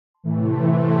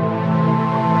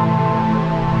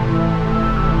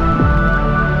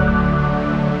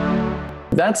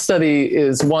That study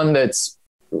is one that's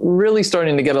really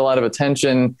starting to get a lot of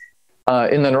attention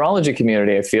in the neurology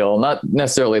community, I feel. Not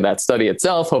necessarily that study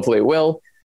itself, hopefully it will.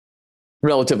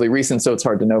 Relatively recent, so it's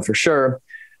hard to know for sure.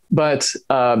 But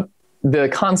the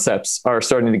concepts are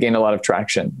starting to gain a lot of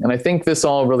traction. And I think this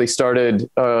all really started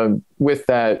with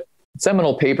that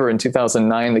seminal paper in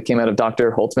 2009 that came out of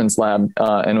Dr. Holtzman's lab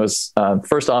and was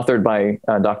first authored by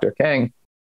Dr. Kang,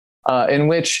 in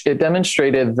which it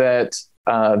demonstrated that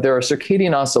there are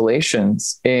circadian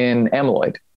oscillations in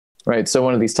amyloid, right? So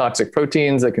one of these toxic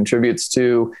proteins that contributes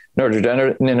to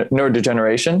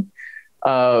neurodegeneration.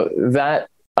 That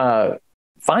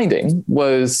finding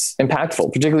was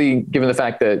impactful, particularly given the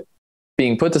fact that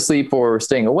being put to sleep or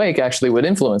staying awake actually would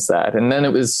influence that. And then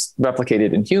it was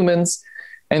replicated in humans.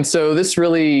 And so this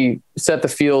really set the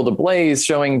field ablaze,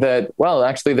 showing that, well,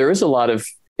 actually there is a lot of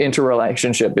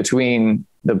interrelationship between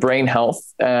the brain health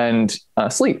and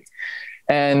sleep.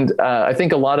 And I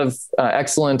think a lot of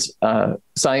excellent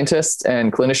scientists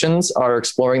and clinicians are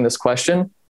exploring this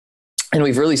question. And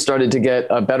we've really started to get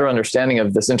a better understanding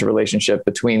of this interrelationship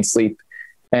between sleep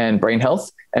and brain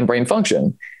health and brain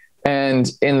function.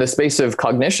 And in the space of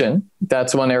cognition,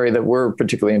 that's one area that we're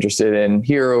particularly interested in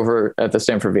here over at the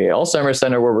Stanford VA Alzheimer's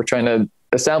Center, where we're trying to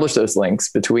establish those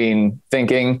links between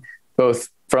thinking, both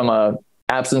from a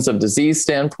absence of disease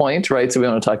standpoint, right? So we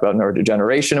want to talk about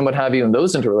neurodegeneration and what have you, and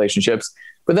those interrelationships.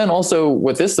 But then also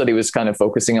what this study was kind of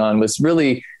focusing on was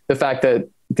really the fact that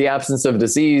the absence of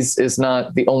disease is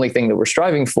not the only thing that we're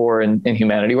striving for in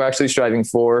humanity. We're actually striving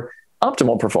for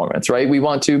optimal performance, right? We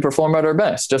want to perform at our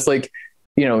best, just like,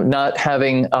 not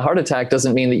having a heart attack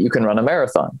doesn't mean that you can run a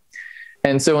marathon.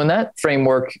 And so in that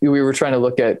framework, we were trying to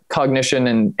look at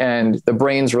cognition and the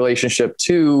brain's relationship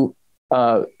to,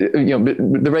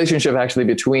 the relationship actually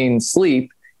between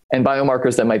sleep and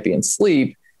biomarkers that might be in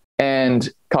sleep and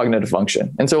cognitive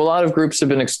function. And so a lot of groups have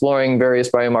been exploring various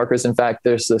biomarkers. In fact,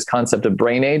 there's this concept of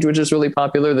brain age, which is really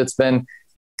popular, that's been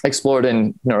explored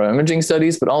in neuroimaging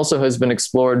studies, but also has been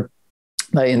explored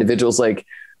by individuals like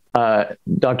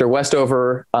Dr.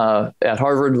 Westover at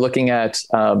Harvard, looking at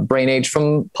brain age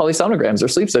from polysomnograms or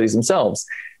sleep studies themselves,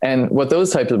 and what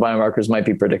those types of biomarkers might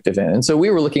be predictive in. And so we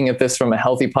were looking at this from a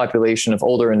healthy population of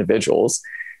older individuals,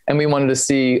 and we wanted to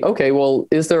see, okay, well,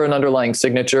 is there an underlying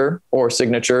signature or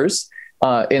signatures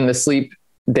in the sleep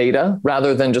data,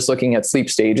 rather than just looking at sleep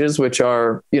stages, which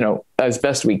are, as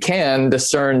best we can,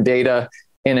 discern data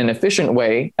in an efficient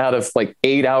way out of like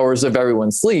 8 hours of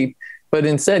everyone's sleep. But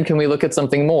instead, can we look at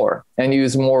something more and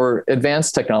use more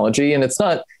advanced technology? And it's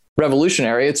not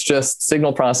revolutionary. It's just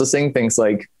signal processing, things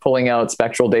like pulling out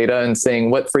spectral data and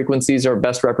saying what frequencies are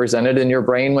best represented in your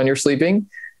brain when you're sleeping.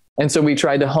 And so we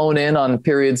tried to hone in on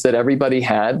periods that everybody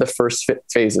had, the first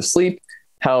phase of sleep,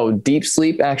 how deep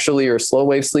sleep actually, or slow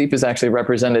wave sleep, is actually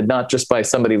represented not just by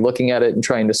somebody looking at it and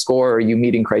trying to score, are you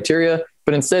meeting criteria,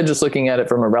 but instead just looking at it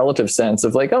from a relative sense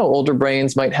of like, oh, older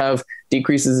brains might have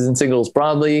decreases in signals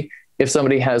broadly. If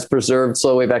somebody has preserved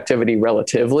slow wave activity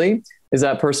relatively, is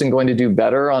that person going to do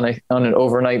better on an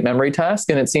overnight memory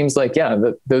task? And it seems like, yeah,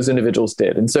 those individuals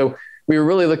did. And so we were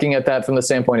really looking at that from the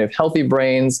standpoint of healthy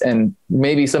brains, and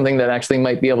maybe something that actually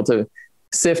might be able to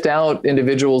sift out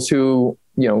individuals who,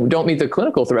 don't meet the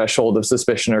clinical threshold of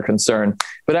suspicion or concern,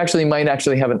 but actually might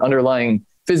actually have an underlying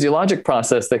physiologic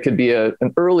process that could be an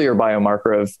earlier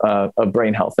biomarker of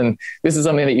brain health. And this is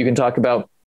something that you can talk about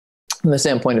from the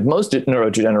standpoint of most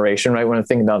neurodegeneration, right? When I'm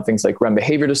thinking about things like REM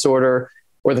behavior disorder,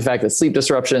 or the fact that sleep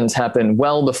disruptions happen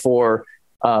well before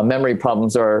memory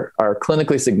problems are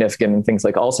clinically significant in things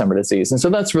like Alzheimer's disease. And so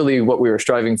that's really what we were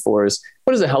striving for, is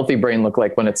what does a healthy brain look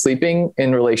like when it's sleeping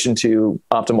in relation to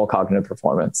optimal cognitive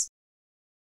performance?